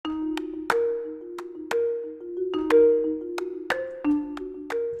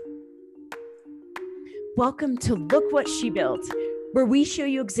Welcome to Look What She Built, where we show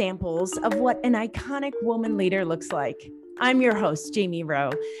you examples of what an iconic woman leader looks like. I'm your host, Jamie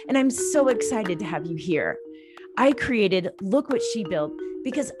Rowe, and I'm so excited to have you here. I created Look What She Built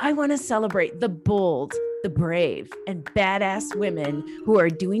because I want to celebrate the bold, the brave, and badass women who are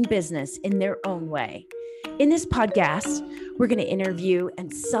doing business in their own way. In this podcast, we're going to interview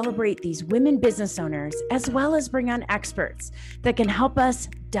and celebrate these women business owners, as well as bring on experts that can help us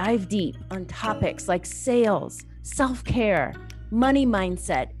dive deep on topics like sales, self-care, money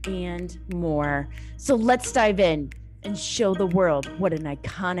mindset, and more. So let's dive in and show the world what an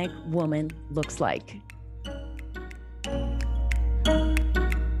iconic woman looks like.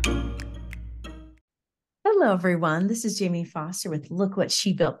 Hello, everyone. This is Jamie Foster with Look What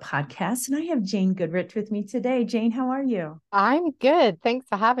She Built podcast, and I have Jane Goodrich with me today. Jane, how are you? I'm good. Thanks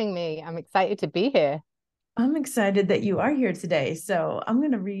for having me. I'm excited to be here. I'm excited that you are here today. So I'm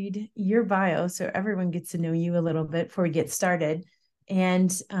going to read your bio so everyone gets to know you a little bit before we get started.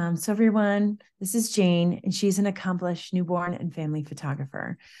 And so everyone, this is Jane, and she's an accomplished newborn and family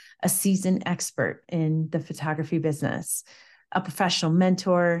photographer, a seasoned expert in the photography business, a professional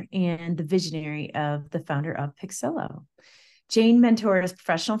mentor, and the visionary of the founder of Pixello. Jane mentors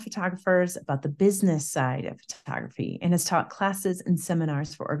professional photographers about the business side of photography and has taught classes and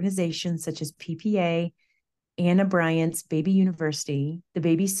seminars for organizations such as PPA, Anna Bryant's Baby University, the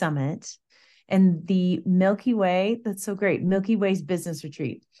Baby Summit, and the Milky Way. That's so great. Milky Way's Business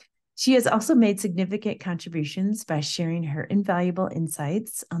Retreat. She has also made significant contributions by sharing her invaluable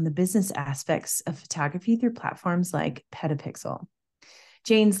insights on the business aspects of photography through platforms like Petapixel.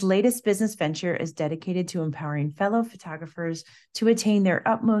 Jane's latest business venture is dedicated to empowering fellow photographers to attain their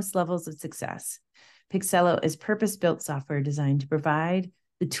utmost levels of success. Pixello is purpose-built software designed to provide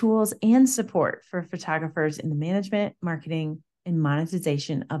the tools and support for photographers in the management, marketing, and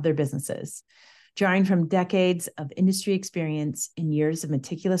monetization of their businesses. Drawing from decades of industry experience and years of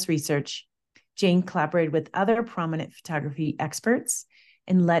meticulous research, Jane collaborated with other prominent photography experts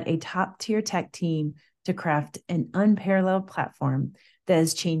and led a top-tier tech team to craft an unparalleled platform that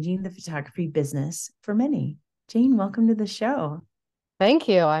is changing the photography business for many. Jane, welcome to the show. Thank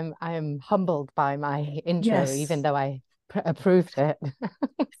you. I'm humbled by my intro, even though I approved it.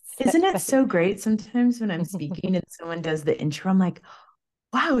 Isn't it so great? Sometimes when I'm speaking and someone does the intro, I'm like,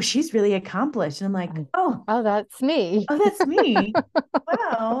 wow, she's really accomplished. And I'm like, oh, that's me. Oh, that's me.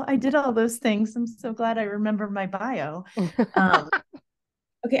 Wow, I did all those things. I'm so glad I remember my bio. Okay,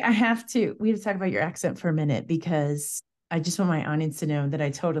 we have to talk about your accent for a minute because I just want my audience to know that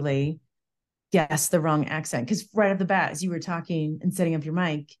I totally guessed the wrong accent. Because right off the bat, as you were talking and setting up your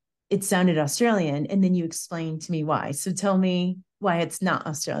mic, it sounded Australian. And then you explained to me why. So tell me why it's not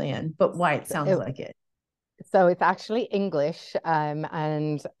Australian, but why it sounds like it. So it's actually English,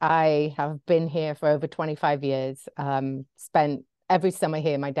 and I have been here for over 25 years, spent every summer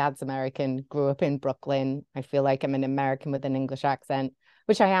here. My dad's American, grew up in Brooklyn. I feel like I'm an American with an English accent,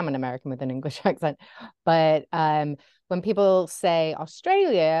 which I am an American with an English accent. But when people say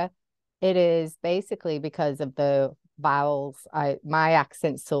Australia, it is basically because of the vowels. My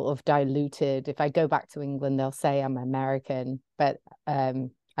accent's sort of diluted. If I go back to England, they'll say I'm American, but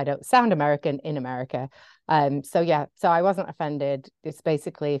I don't sound American in America. So I wasn't offended. It's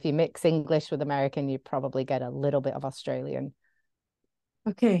basically, if you mix English with American, you probably get a little bit of Australian.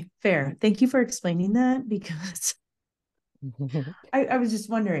 Okay, fair. Thank you for explaining that, because I was just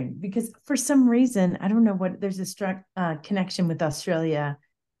wondering, because for some reason, I don't know what, there's a strong connection with Australia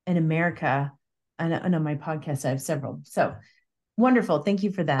and America. I know my podcast, I have several. So wonderful. Thank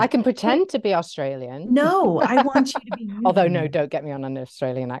you for that. I can pretend to be Australian. No, I want you to be you. Although, no, don't get me on an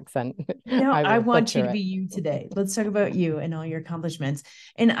Australian accent. No, I want you to be you today. Let's talk about you and all your accomplishments.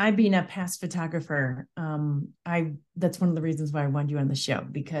 And I, being a past photographer, that's one of the reasons why I wanted you on the show,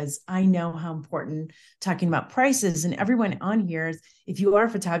 because I know how important talking about prices, and everyone on here is, if you are a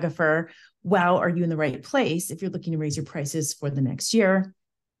photographer, wow, are you in the right place if you're looking to raise your prices for the next year,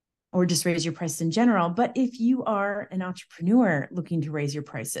 or just raise your prices in general? But if you are an entrepreneur looking to raise your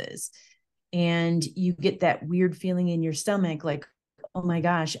prices and you get that weird feeling in your stomach, like, oh my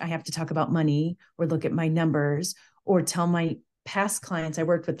gosh, I have to talk about money or look at my numbers or tell my past clients I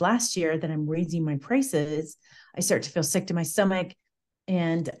worked with last year that I'm raising my prices, I start to feel sick to my stomach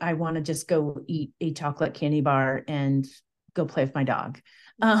and I want to just go eat a chocolate candy bar and go play with my dog.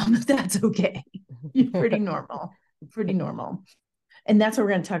 That's okay. You're pretty normal, pretty normal. And that's what we're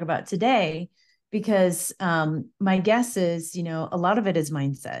going to talk about today, because my guess is, a lot of it is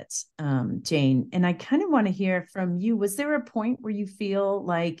mindset, Jane. And I kind of want to hear from you. Was there a point where you feel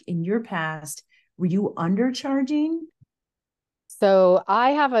like in your past, were you undercharging? So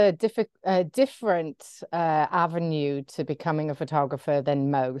I have a different avenue to becoming a photographer than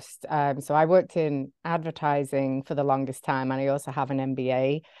most. So I worked in advertising for the longest time, and I also have an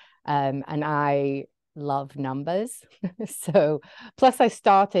MBA. And I love numbers. So plus I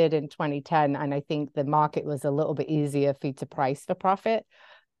started in 2010, and I think the market was a little bit easier for you to price for profit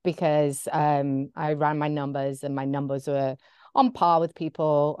because I ran my numbers and my numbers were on par with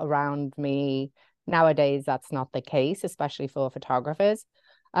people around me. Nowadays, that's not the case, especially for photographers.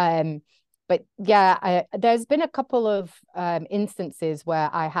 Um, but yeah, there's been a couple of instances where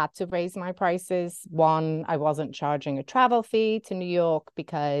I had to raise my prices. One, I wasn't charging a travel fee to New York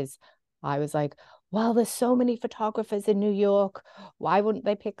because I was like, well, there's so many photographers in New York. Why wouldn't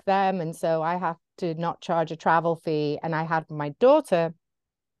they pick them? And so I have to not charge a travel fee. And I had my daughter,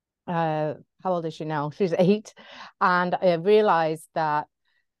 how old is she now? She's 8. And I realized that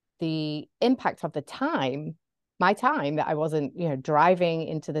the impact of the time, my time that I wasn't, driving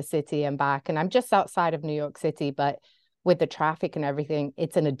into the city and back. And I'm just outside of New York City, but with the traffic and everything,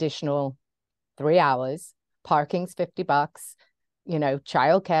 it's an additional 3 hours. Parking's $50,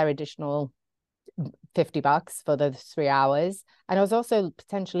 childcare additional $50 for the 3 hours. And I was also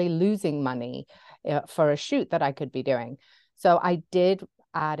potentially losing money for a shoot that I could be doing. So I did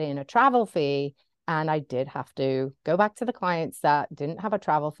add in a travel fee, and I did have to go back to the clients that didn't have a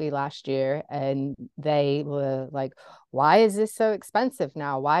travel fee last year. And they were like, why is this so expensive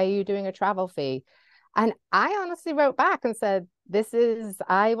now? Why are you doing a travel fee? And I honestly wrote back and said,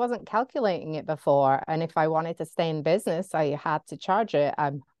 I wasn't calculating it before. And if I wanted to stay in business, I had to charge it.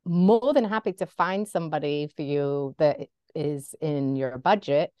 I'm more than happy to find somebody for you that is in your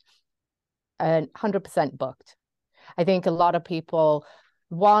budget and 100% booked. I think a lot of people,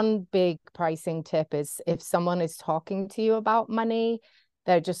 one big pricing tip is if someone is talking to you about money,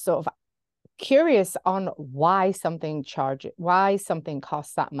 they're just sort of curious on why something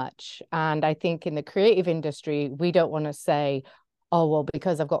costs that much. And I think in the creative industry, we don't want to say, oh, well,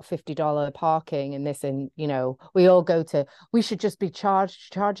 because I've got $50 parking and this, and we should just be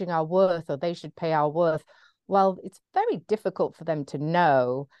charging our worth, or they should pay our worth. Well, it's very difficult for them to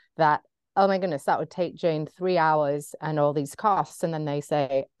know that, oh my goodness, that would take Jane 3 hours and all these costs. And then they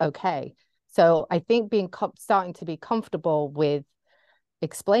say, okay. So I think starting to be comfortable with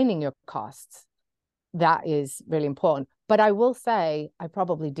explaining your costs, that is really important. But I will say I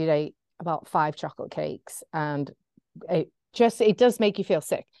probably did eat about 5 chocolate cakes, and it does make you feel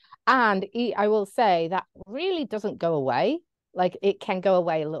sick. And I will say that really doesn't go away. Like, it can go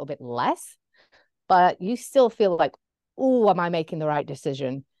away a little bit less, but you still feel like, oh, am I making the right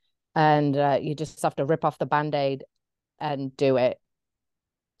decision? And you just have to rip off the Band-Aid and do it.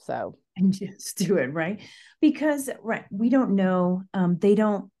 So And just do it, right? Because right, we don't know. They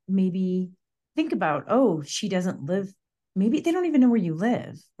don't maybe think about, oh, she doesn't live. Maybe they don't even know where you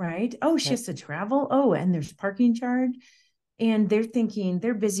live, right? Oh, she right. has to travel. Oh, and there's parking charge. And they're thinking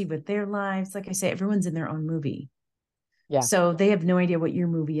they're busy with their lives. Like I say, everyone's in their own movie. Yeah. So they have no idea what your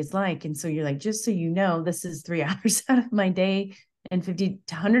movie is like. And so you're like, just so you know, this is 3 hours out of my day and $50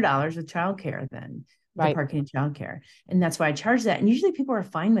 to $100 with childcare, then the Right. parking and childcare. And that's why I charge that. And usually people are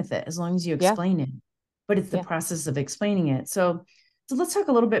fine with it as long as you Yeah. explain it. But it's the Yeah. process of explaining it. So let's talk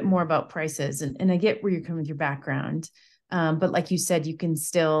a little bit more about prices. And I get where you're coming with your background. But like you said, you can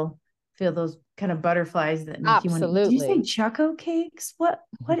still feel those kind of butterflies that make you want to eat. Did you say Absolutely. choco cakes? What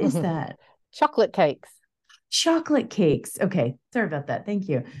is that? Chocolate cakes. Chocolate cakes. Okay. Sorry about that. Thank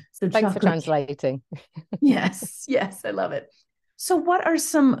you. So Thanks for chocolate. translating. Yes. Yes. I love it. So what are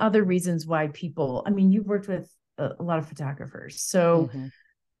some other reasons why people, I mean, you've worked with a lot of photographers. So Mm-hmm.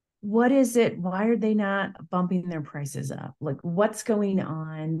 what is it? Why are they not bumping their prices up? Like, what's going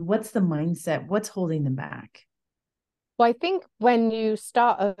on? What's the mindset? What's holding them back? Well, I think when you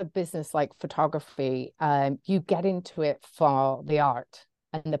start a business like photography, you get into it for the art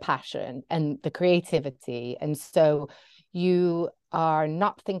and the passion and the creativity. And so you are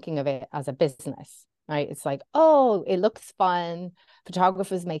not thinking of it as a business, right? It's like, oh, it looks fun.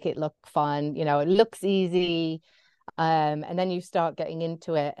 Photographers make it look fun. It looks easy. And then you start getting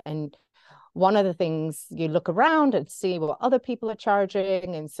into it. And one of the things, you look around and see what other people are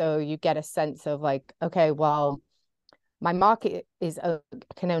charging. And so you get a sense of like, okay, well, my market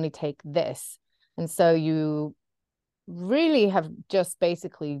can only take this. And so you really have just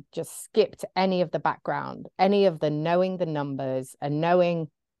basically just skipped any of the background, any of the knowing the numbers and knowing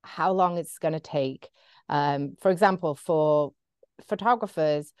how long it's going to take. For example, for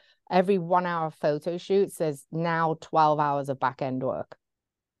photographers, every 1 hour photo shoot says now 12 hours of back end work.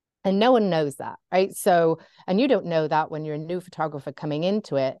 And no one knows that, right? So, and you don't know that when you're a new photographer coming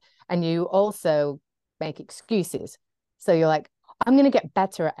into it, and you also make excuses. So you're like, I'm going to get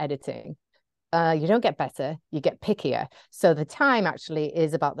better at editing. You don't get better, you get pickier. So the time actually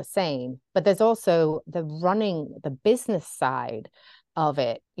is about the same, but there's also the running the business side of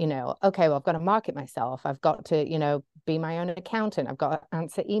it. Okay, well, I've got to market myself. I've got to, be my own accountant. I've got to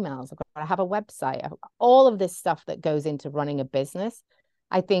answer emails. I've got to have a website. All of this stuff that goes into running a business.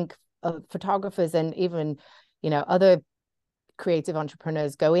 I think photographers and even, other creative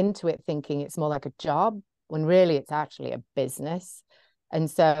entrepreneurs go into it thinking it's more like a job when really it's actually a business. And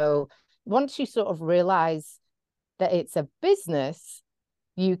so once you sort of realize that it's a business,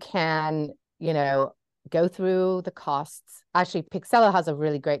 you can, go through the costs. Actually, Pixello has a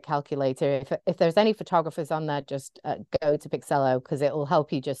really great calculator. If there's any photographers on there, just go to Pixello because it will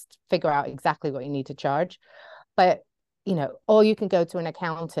help you just figure out exactly what you need to charge. But, or you can go to an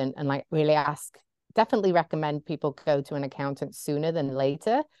accountant and like really ask. Definitely recommend people go to an accountant sooner than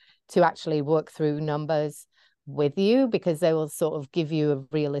later to actually work through numbers with you, because they will sort of give you a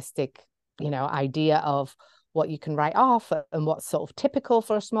realistic, idea of what you can write off and what's sort of typical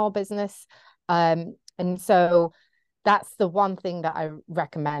for a small business. And so that's the one thing that I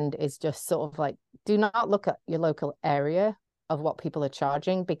recommend is just sort of like, do not look at your local area of what people are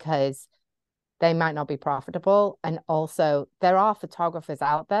charging, because they might not be profitable. And also there are photographers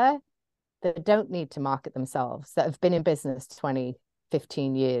out there that don't need to market themselves, that have been in business 20,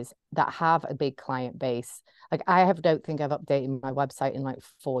 15 years, that have a big client base. Like don't think I've updated my website in like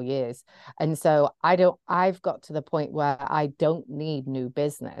 4 years. And so I've got to the point where I don't need new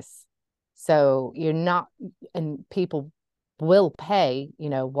business. So and people will pay,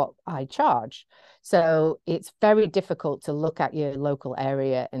 what I charge. So it's very difficult to look at your local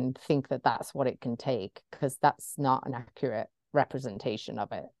area and think that that's what it can take, because that's not an accurate representation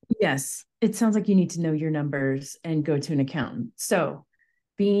of it. Yes, it sounds like you need to know your numbers and go to an accountant. So,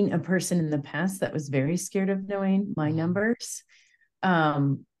 being a person in the past that was very scared of knowing my numbers,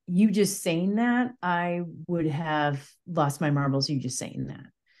 you just saying that, I would have lost my marbles. You just saying that.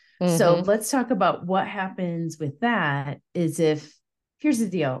 So let's talk about what happens with that. Here's the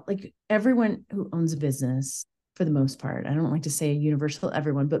deal, like everyone who owns a business, for the most part, I don't like to say universal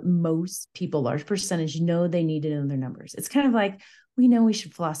everyone, but most people, large percentage, know they need to know their numbers. It's kind of like, we know we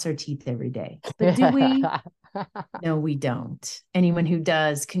should floss our teeth every day, but do we? No, we don't. Anyone who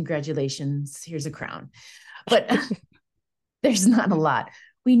does, congratulations, here's a crown. But there's not a lot.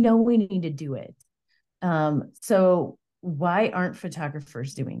 We know we need to do it. So why aren't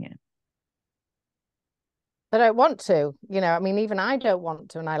photographers doing it? I don't want to, I mean, even I don't want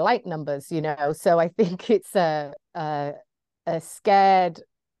to, and I like numbers, so I think it's a scared,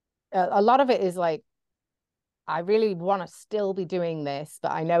 a lot of it is like, I really want to still be doing this,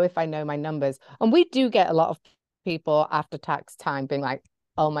 but I know if I know my numbers, and we do get a lot of people after tax time being like,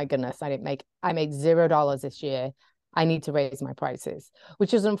 oh my goodness, I made $0 this year. I need to raise my prices,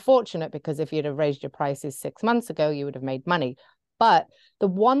 which is unfortunate, because if you'd have raised your prices 6 months ago, you would have made money. But the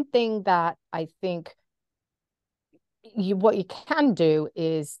one thing that I think what you can do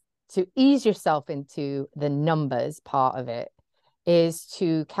is to ease yourself into the numbers part of it, is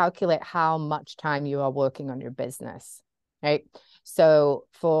to calculate how much time you are working on your business, right? So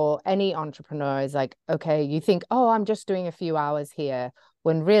for any entrepreneur, is like, okay, you think, oh, I'm just doing a few hours here,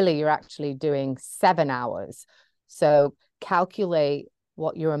 when really you're actually doing 7 hours. So calculate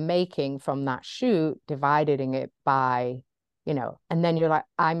what you're making from that shoot, dividing it by, and then you're like,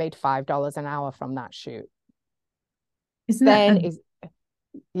 I made $5 an hour from that shoot. Isn't that Then is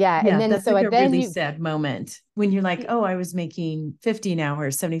yeah, and yeah, then that's so like a then really you sad moment when you're like, oh, I was making 50 an hour,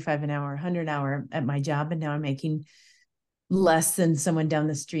 75 an hour, 100 an hour at my job, and now I'm making less than someone down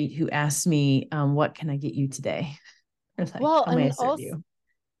the street who asked me, what can I get you today? Or like, well, how may I and serve you?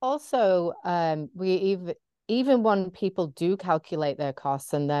 also we even when people do calculate their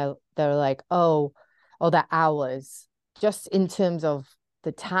costs, and they're like, oh, their hours, just in terms of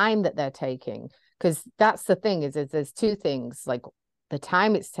the time that they're taking, because that's the thing is there's two things, like the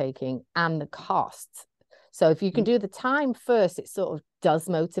time it's taking and the costs. So if you can do the time first, it sort of does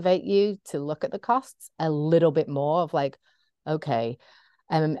motivate you to look at the costs a little bit more, of like, okay.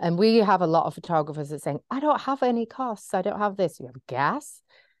 And we have a lot of photographers that saying, I don't have any costs. I don't have this. You have gas.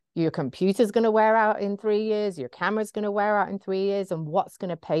 Your computer's going to wear out in 3 years. Your camera's going to wear out in 3 years. And what's going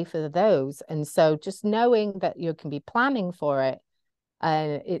to pay for those? And so just knowing that you can be planning for it.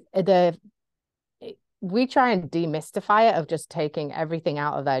 We try and demystify it, of just taking everything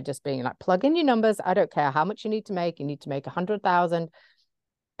out of there, just being like, plug in your numbers. I don't care how much you need to make. You need to make 100,000,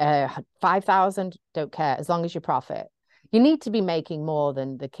 5,000, don't care, as long as you profit. You need to be making more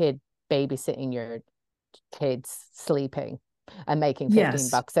than the kid babysitting your kids sleeping and making 15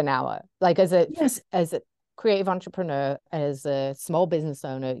 Yes. bucks an hour. Like as a Yes. as a creative entrepreneur, as a small business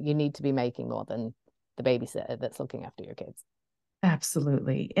owner, you need to be making more than the babysitter that's looking after your kids.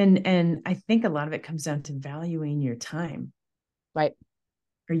 Absolutely. And I think a lot of it comes down to valuing your time. Right.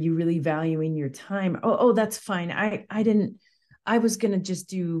 Are you really valuing your time? Oh, that's fine. I was gonna just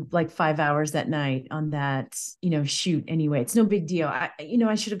do like 5 hours that night on that, shoot anyway. It's no big deal. I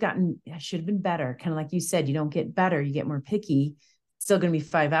should have been better. Kind of like you said, you don't get better, you get more picky. It's still gonna be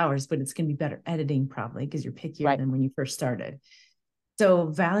 5 hours, but it's gonna be better editing probably because you're pickier Right. than when you first started. So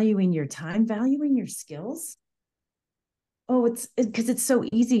valuing your time, valuing your skills. Oh, it's because it's so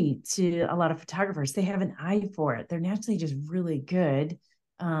easy to a lot of photographers. They have an eye for it. They're naturally just really good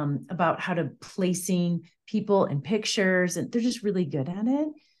about how to placing people and pictures, and they're just really good at it.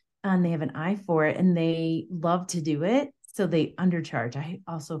 And they have an eye for it, and they love to do it. So they undercharge. I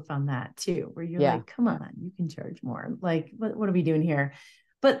also found that too, where you're Yeah. like, come on, you can charge more. Like, what are we doing here?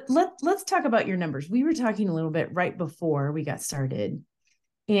 But let's talk about your numbers. We were talking a little bit right before we got started,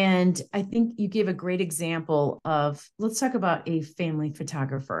 and I think you gave a great example of, let's talk about a family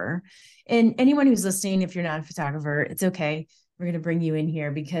photographer. And anyone who's listening, if you're not a photographer, it's okay. We're going to bring you in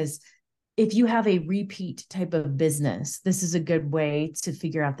here because if you have a repeat type of business, this is a good way to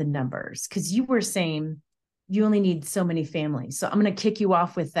figure out the numbers. Because you were saying you only need so many families. So I'm going to kick you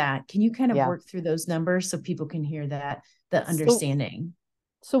off with that. Can you kind of Yeah. work through those numbers so people can hear that, the So, understanding?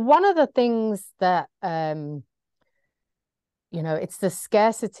 so one of the things that it's the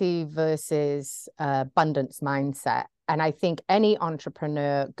scarcity versus abundance mindset. And I think any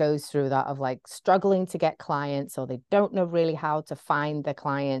entrepreneur goes through that of like struggling to get clients, or they don't know really how to find the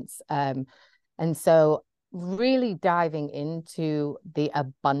clients. And so really diving into the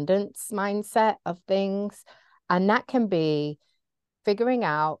abundance mindset of things. And that can be figuring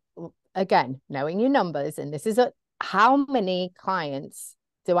out, again, knowing your numbers. And this is how many clients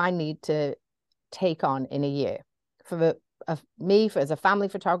do I need to take on in a year? For as a family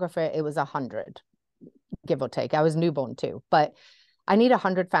photographer, it was 100, give or take. I was newborn too, but I need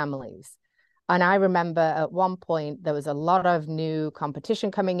 100 families. And I remember at one point there was a lot of new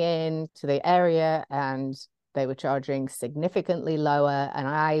competition coming in to the area, and they were charging significantly lower. And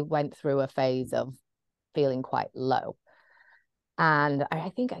I went through a phase of feeling quite low. And I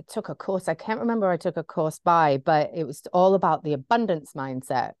think I took a course. I can't remember I took a course by, but it was all about the abundance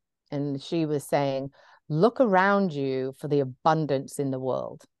mindset. And she was saying, look around you for the abundance in the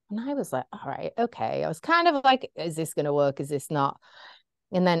world. And I was like, all right, okay. I was kind of like, is this going to work? Is this not?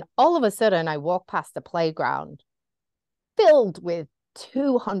 And then all of a sudden, I walked past a playground filled with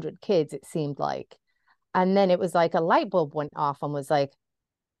 200 kids, it seemed like. And then it was like a light bulb went off and was like,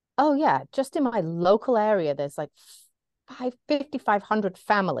 oh, yeah, just in my local area, there's like 5,500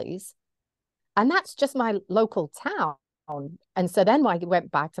 families. And that's just my local town. And so then I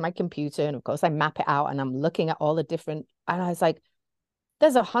went back to my computer, and of course I map it out, and I'm looking at all the different, and I was like,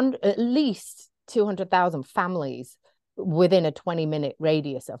 there's at least 200,000 families within a 20-minute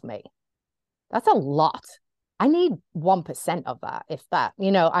radius of me. That's a lot. I need 1% of that, if that.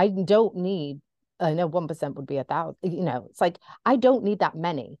 I don't need, I know 1% would be 1,000, it's like, I don't need that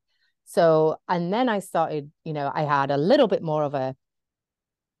many. So, and then I started, I had a little bit more of a,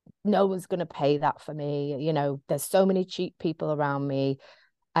 no one's going to pay that for me. There's so many cheap people around me.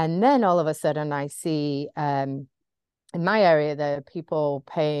 And then all of a sudden I see in my area, there are people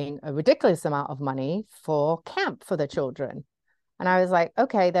paying a ridiculous amount of money for camp for the children. And I was like,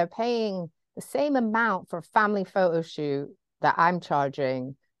 okay, they're paying the same amount for a family photo shoot that I'm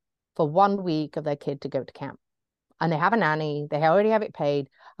charging for 1 week of their kid to go to camp. And they have a nanny, they already have it paid.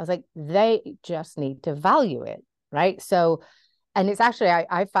 I was like, they just need to value it. Right. So, and it's actually,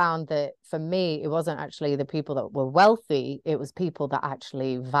 I found that for me, it wasn't actually the people that were wealthy, it was people that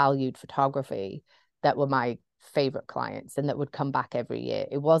actually valued photography that were my favorite clients and that would come back every year.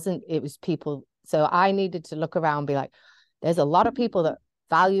 It was people. So I needed to look around and be like, there's a lot of people that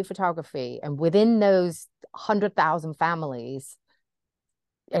value photography. And within those 100,000 families,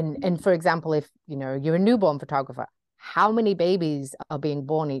 and for example, if you're a newborn photographer, how many babies are being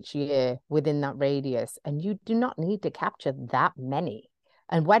born each year within that radius? And you do not need to capture that many.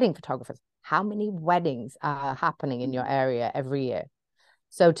 And wedding photographers, how many weddings are happening in your area every year?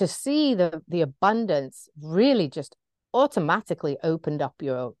 So to see the abundance really just automatically opened up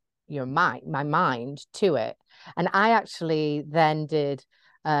my mind to it. And I actually then did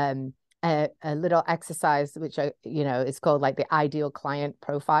a little exercise, which is called like the ideal client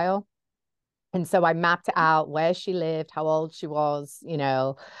profile. And so I mapped out where she lived, how old she was,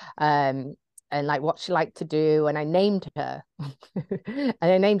 and like what she liked to do. And I named her, and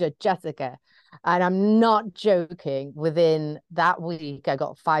I named her Jessica. And I'm not joking. Within that week, I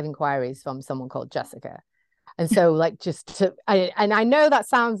got 5 inquiries from someone called Jessica. And so like and I know that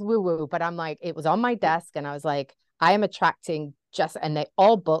sounds woo-woo, but I'm like, it was on my desk and I was like, I am attracting just, and they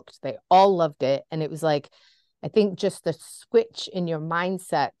all booked, they all loved it. And it was like, I think just the switch in your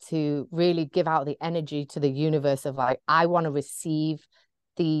mindset to really give out the energy to the universe of like, I want to receive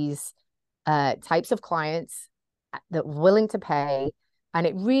these types of clients that are willing to pay. And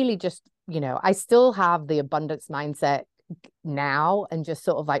it really just, I still have the abundance mindset now, and just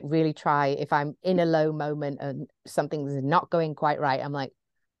sort of like really try, if I'm in a low moment and something's not going quite right, I'm like,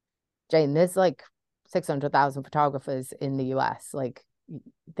 Jane, there's like 600,000 photographers in the US. Like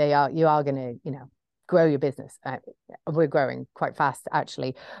you are going to, grow your business. We're growing quite fast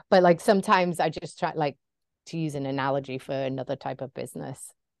actually. But like sometimes I just try like to use an analogy for another type of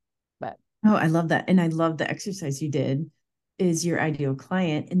business. But Oh, I love that. And I love the exercise you did is your ideal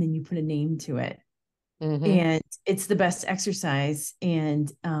client, and then you put a name to it. mm-hmm. And it's the best exercise.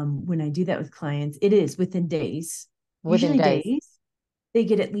 And when I do that with clients, it is within days, Within usually days. days, they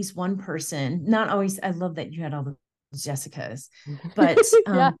get at least one person. Not always. I love that you had all the Jessicas, but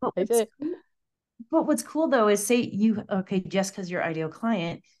Yeah, I do. but what's cool though is say you okay, Jessica's your ideal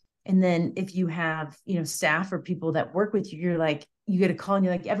client, and then if you have staff or people that work with you, you're like you get a call and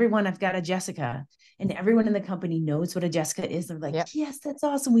you're like, everyone, I've got a Jessica, and everyone in the company knows what a Jessica is. They're like, Yep. yes, that's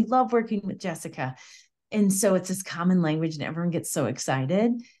awesome. We love working with Jessica. And so it's this common language and everyone gets so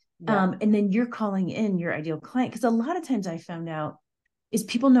excited. Yeah. And then you're calling in your ideal client. Because a lot of times I found out is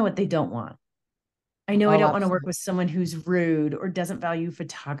people know what they don't want. I know I Oh, don't want to work absolutely. with someone who's rude or doesn't value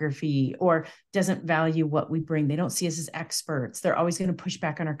photography or doesn't value what we bring. They don't see us as experts. They're always going to push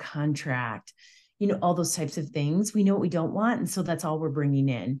back on our contract, all those types of things. We know what we don't want. And so that's all we're bringing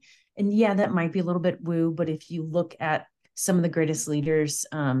in. And yeah, that might be a little bit woo, but if you look at some of the greatest leaders,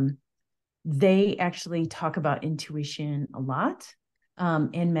 they actually talk about intuition a lot,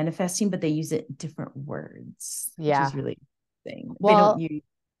 and manifesting, but they use it different words, which is Yeah. really thing. They don't Well, use,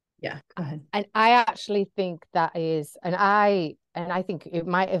 yeah, go ahead. and I actually think that is, and I think it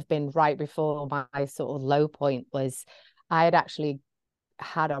might have been right before my sort of low point was I had actually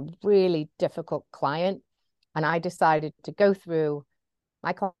had a really difficult client, and I decided to go through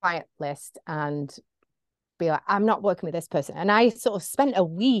my client list and be like, I'm not working with this person. And I sort of spent a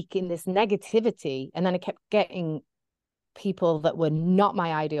week in this negativity, and then I kept getting people that were not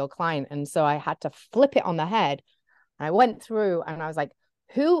my ideal client. And so I had to flip it on the head. And I went through and I was like,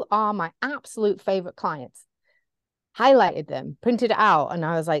 who are my absolute favorite clients? Highlighted them, printed it out, and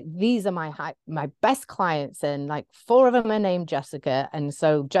I was like, these are my best clients, and like 4 of them are named Jessica, and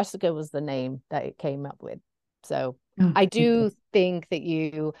so Jessica was the name that it came up with. So Oh, I do think that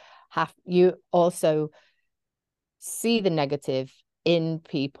you also see the negative in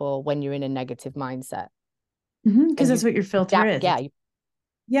people when you're in a negative mindset, because and that's what your filter is. yeah, Yeah,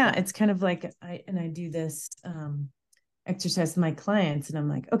 yeah, it's kind of like I do this exercise with my clients, and I'm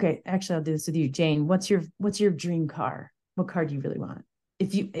like, okay, actually, I'll do this with you, Jane. What's your dream car? What car do you really want?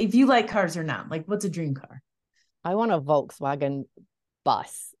 If you like cars or not, like, what's a dream car? I want a Volkswagen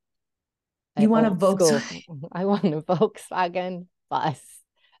bus, You want a old school. Volkswagen? I want a Volkswagen bus.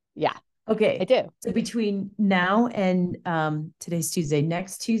 Yeah, I Okay. do. So between now and today's Tuesday,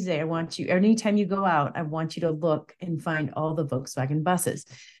 next Tuesday, I want you, anytime you go out, I want you to look and find all the Volkswagen buses.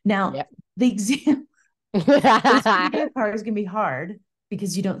 Now, Yep. the exam, those particular cars can be hard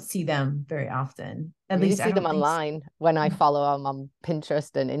because you don't see them very often. At You least I see them don't think so. online when I follow them on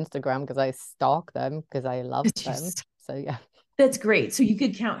Pinterest and Instagram because I stalk them because I love them. So yeah. That's great. So you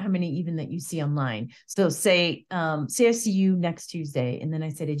could count how many even that you see online. So say I see you next Tuesday, and then I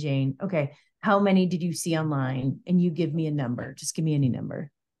say to Jane, okay, how many did you see online? And you give me a number. Just give me any number.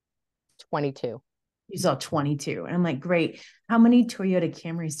 22. You saw 22. And I'm like, great. How many Toyota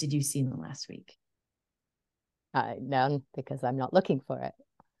Camrys did you see in the last week? None because I'm not looking for it.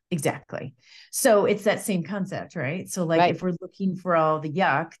 Exactly. So it's that same concept, right? So like Right. if we're looking for all the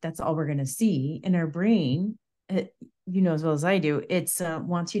yuck, that's all we're going to see in our brain. As well as I do, it's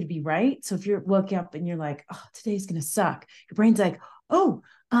wants you to be right. So if you're woke up and you're like, oh, today's going to suck, your brain's like, oh,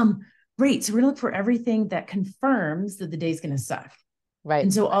 great. So we're going to look for everything that confirms that the day's going to suck. Right.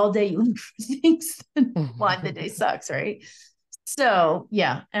 And so all day you look for things why the day sucks, right? So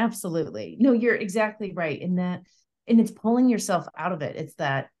yeah, absolutely. No, you're exactly right in that. And it's pulling yourself out of it. It's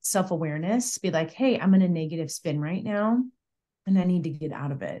that self-awareness, be like, hey, I'm in a negative spin right now, and I need to get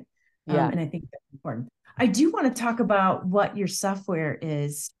out of it. Yeah. And I think that's important. I do want to talk about what your software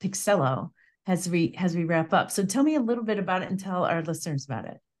is, Pixello, as we wrap up. So tell me a little bit about it and tell our listeners about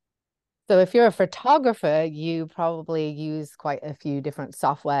it. So if you're a photographer, you probably use quite a few different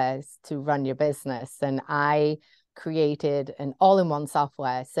softwares to run your business. And I created an all-in-one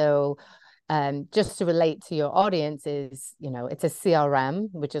software. So Just to relate to your audience is, it's a CRM,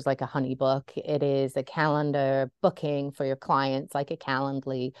 which is like a honeybook. It is a calendar booking for your clients, like a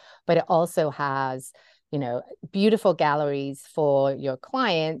Calendly, but it also has, beautiful galleries for your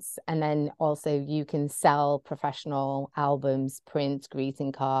clients. And then also you can sell professional albums, print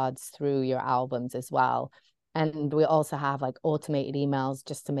greeting cards through your albums as well. And we also have like automated emails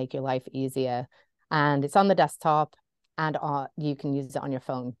just to make your life easier. And it's on the desktop, and you can use it on your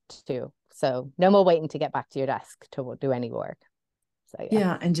phone too. So no more waiting to get back to your desk to do any work. So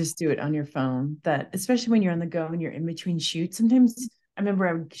yeah, and just do it on your phone. That, especially when you're on the go and you're in between shoots. Sometimes I remember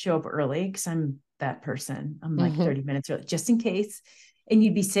I would show up early because I'm that person. I'm like 30 minutes early, just in case. And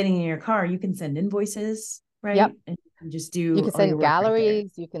you'd be sitting in your car. You can send invoices, right? Yep. And you can just You do can all your send work right there.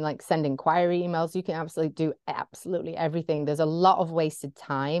 galleries, you can like send inquiry emails, you can absolutely do absolutely everything. There's a lot of wasted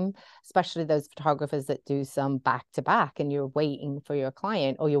time, especially those photographers that do some back to back and you're waiting for your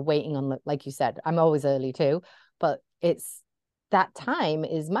client, or you're waiting on, like you said, I'm always early too, but it's that time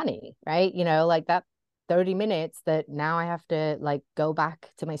is money, right? Like that 30 minutes that now I have to like go back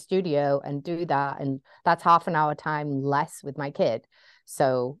to my studio and do that. And that's half an hour time less with my kid.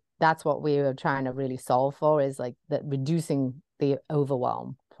 So that's what we were trying to really solve for, is like the reducing the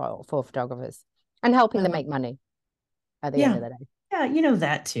overwhelm for photographers and helping them make money at the end Yeah. of the day. Yeah,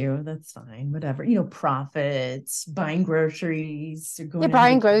 that too. That's fine. Whatever. Profits, buying groceries, or Yeah, going on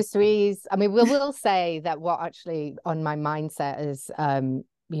buying vacation. groceries. I mean, we'll say that what actually on my mindset is,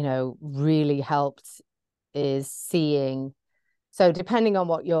 really helped is seeing. So depending on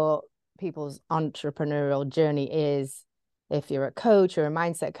what your people's entrepreneurial journey is, if you're a coach or a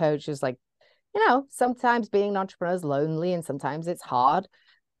mindset coach, is like, sometimes being an entrepreneur is lonely and sometimes it's hard.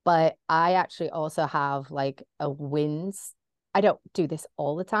 But I actually also have like a wins. I don't do this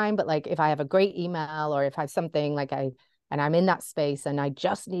all the time, but like if I have a great email or if I have something like and I'm in that space and I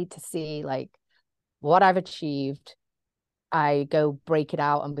just need to see like what I've achieved, I go break it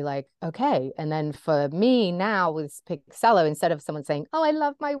out and be like, okay. And then for me now with Pixello, instead of someone saying, oh, I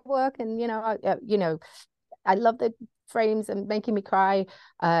love my work and, I love the frames and making me cry,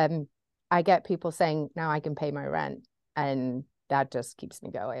 I get people saying, now I can pay my rent. And that just keeps me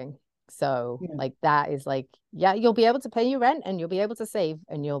going. So Yeah. like that is like, yeah, you'll be able to pay your rent and you'll be able to save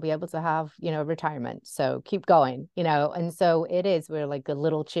and you'll be able to have, retirement. So keep going, and so it is, we're like a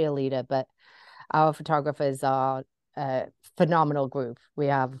little cheerleader, but our photographers are a phenomenal group.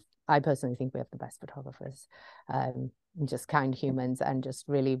 I personally think we have the best photographers, just kind humans and just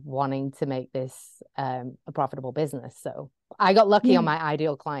really wanting to make this a profitable business. So I got lucky Yeah. on my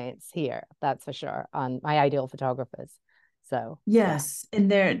ideal clients here, that's for sure, on my ideal photographers. So Yes.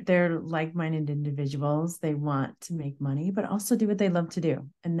 And they're like-minded individuals. They want to make money, but also do what they love to do.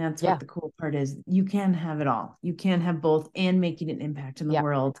 And that's yeah, what the cool part is. You can have it all. You can have both and making an impact in the yeah,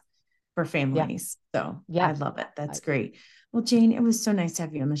 world for yeah, families. So yeah. I love it. That's great. Well, Jane, it was so nice to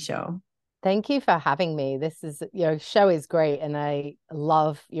have you on the show. Thank you for having me. This is, your show is great. And I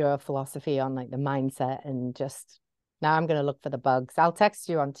love your philosophy on like the mindset, and just now I'm going to look for the bugs. I'll text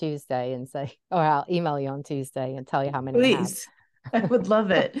you on Tuesday and say, or I'll email you on Tuesday and tell you how many I had. Please. I would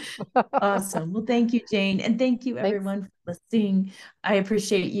love it. Awesome. Well, thank you, Jane. And thank you, Thanks. everyone, for listening. I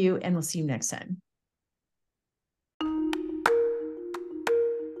appreciate you, and we'll see you next time.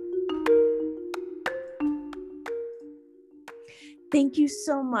 Thank you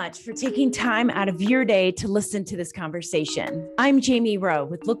so much for taking time out of your day to listen to this conversation. I'm Jamie Rowe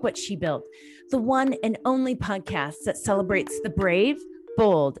with Look What She Built, the one and only podcast that celebrates the brave,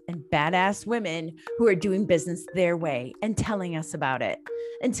 bold, and badass women who are doing business their way and telling us about it.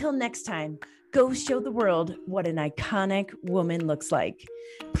 Until next time, go show the world what an iconic woman looks like.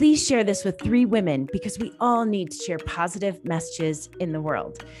 Please share this with 3 women because we all need to share positive messages in the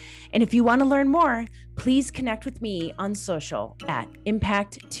world. And if you want to learn more, please connect with me on social at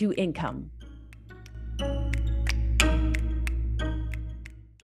Impact to Income.